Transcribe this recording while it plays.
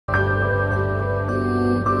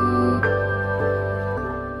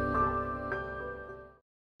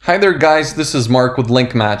Hi there guys, this is Mark with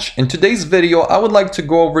LinkMatch. In today's video, I would like to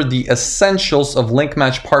go over the essentials of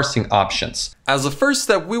LinkMatch parsing options. As a first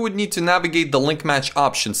step, we would need to navigate the LinkMatch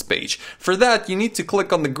options page. For that, you need to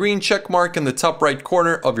click on the green check mark in the top right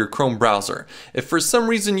corner of your Chrome browser. If for some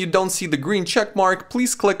reason you don't see the green check mark,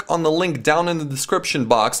 please click on the link down in the description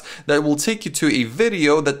box that will take you to a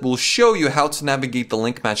video that will show you how to navigate the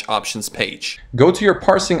LinkMatch options page. Go to your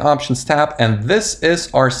parsing options tab, and this is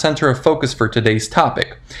our center of focus for today's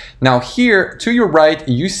topic. Now here to your right,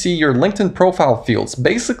 you see your LinkedIn profile fields.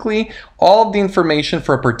 Basically, all of the information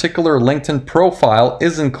for a particular LinkedIn profile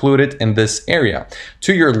is included in this area.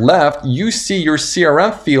 To your left, you see your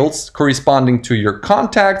CRM fields corresponding to your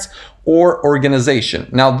contacts or organization.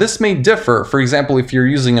 Now this may differ. For example, if you're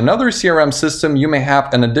using another CRM system, you may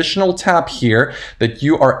have an additional tab here that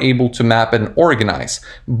you are able to map and organize.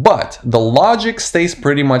 But the logic stays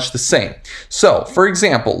pretty much the same. So for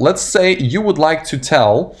example, let's say you would like to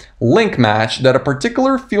tell LinkMatch that a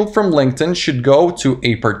particular field from LinkedIn should go to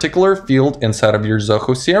a particular field inside of your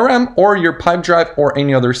Zoho CRM or your Pipedrive or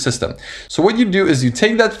any other system. So what you do is you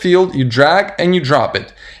take that field, you drag and you drop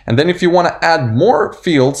it. And then if you want to add more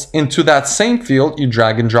fields into that same field, you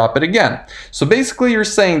drag and drop it again. So basically you're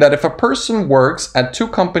saying that if a person works at two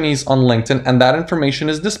companies on LinkedIn and that information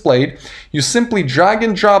is displayed, you simply drag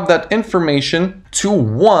and drop that information to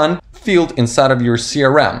one field inside of your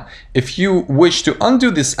CRM. If you wish to undo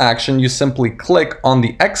this action, you simply click on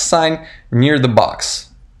the X sign near the box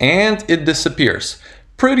and it disappears.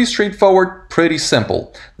 Pretty straightforward, pretty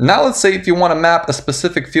simple. Now let's say if you want to map a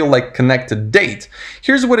specific field like connected date.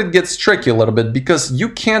 Here's what it gets tricky a little bit, because you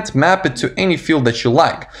can't map it to any field that you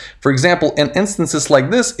like. For example, in instances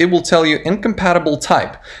like this, it will tell you incompatible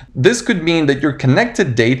type. This could mean that your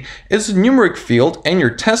connected date is a numeric field and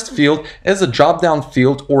your test field is a drop-down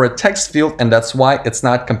field or a text field, and that's why it's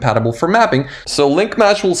not compatible for mapping. So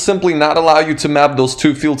LinkMatch will simply not allow you to map those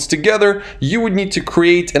two fields together. You would need to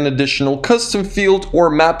create an additional custom field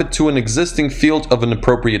or map it to an existing field of an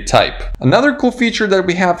appropriate type. Another cool feature that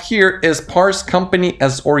we have here is parse company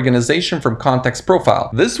as organization from context profile.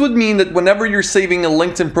 This would mean that whenever you're saving a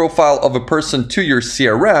LinkedIn profile of a person to your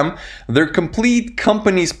CRM, their complete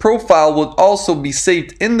company's profile would also be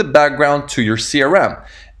saved in the background to your CRM.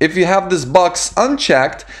 If you have this box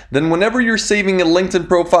unchecked, then whenever you're saving a LinkedIn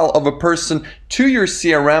profile of a person to your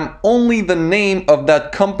CRM, only the name of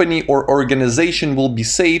that company or organization will be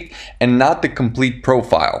saved and not the complete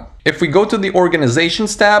profile. If we go to the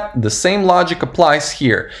Organizations tab, the same logic applies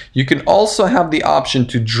here. You can also have the option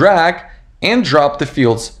to drag and drop the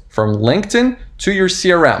fields from LinkedIn to your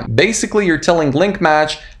CRM. Basically, you're telling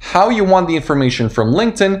LinkMatch how you want the information from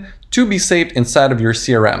LinkedIn to be saved inside of your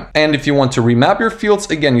CRM. And if you want to remap your fields,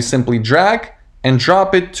 again, you simply drag and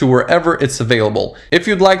drop it to wherever it's available. If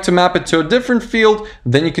you'd like to map it to a different field,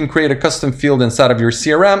 then you can create a custom field inside of your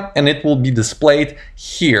CRM and it will be displayed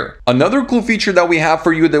here. Another cool feature that we have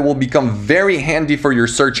for you that will become very handy for your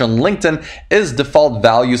search on LinkedIn is default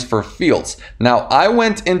values for fields. Now, I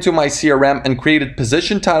went into my CRM and created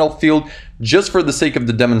position title field just for the sake of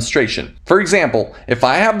the demonstration. For example, if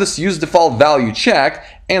I have this use default value checked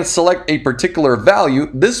and select a particular value,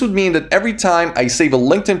 this would mean that every time I save a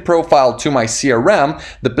LinkedIn profile to my CRM,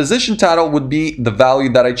 the position title would be the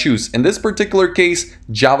value that I choose. In this particular case,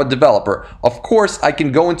 Java developer. Of course, I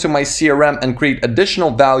can go into my CRM and create additional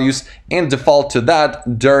values and default to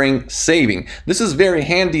that during saving. This is very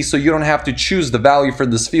handy, so you don't have to choose the value for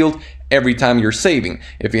this field every time you're saving.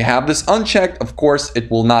 If you have this unchecked, of course,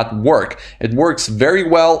 it will not work. It works very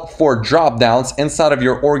well for drop-downs inside of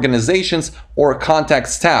your organizations or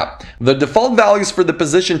contacts tab. The default values for the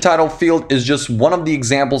position title field is just one of the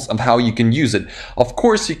examples of how you can use it. Of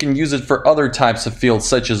course, you can use it for other types of fields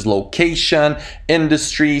such as location,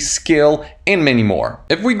 industry, skill, and many more.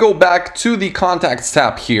 If we go back to the contacts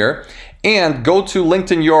tab here, and go to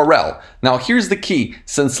LinkedIn URL. Now here's the key.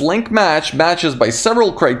 Since LinkMatch matches by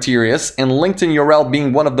several criteria, and LinkedIn URL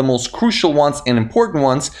being one of the most crucial ones and important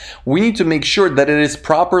ones, we need to make sure that it is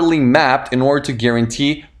properly mapped in order to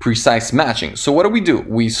guarantee precise matching. So what do?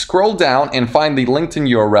 We scroll down and find the LinkedIn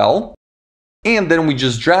URL, and then we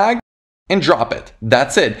just drag and drop it.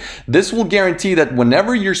 That's it. This will guarantee that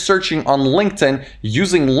whenever you're searching on LinkedIn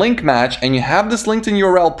using LinkMatch and you have this LinkedIn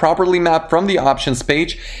URL properly mapped from the options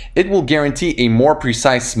page, it will guarantee a more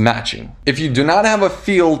precise matching. If you do not have a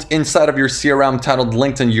field inside of your CRM titled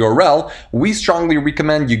LinkedIn URL, we strongly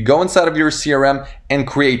recommend you go inside of your CRM and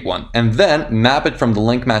create one, and then map it from the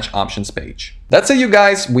LinkMatch options page. That's it, you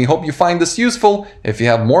guys. We hope you find this useful. If you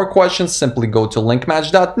have more questions, simply go to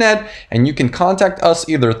linkmatch.net and you can contact us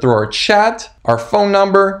either through our chat, our phone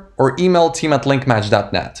number, or email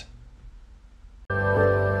team@linkmatch.net.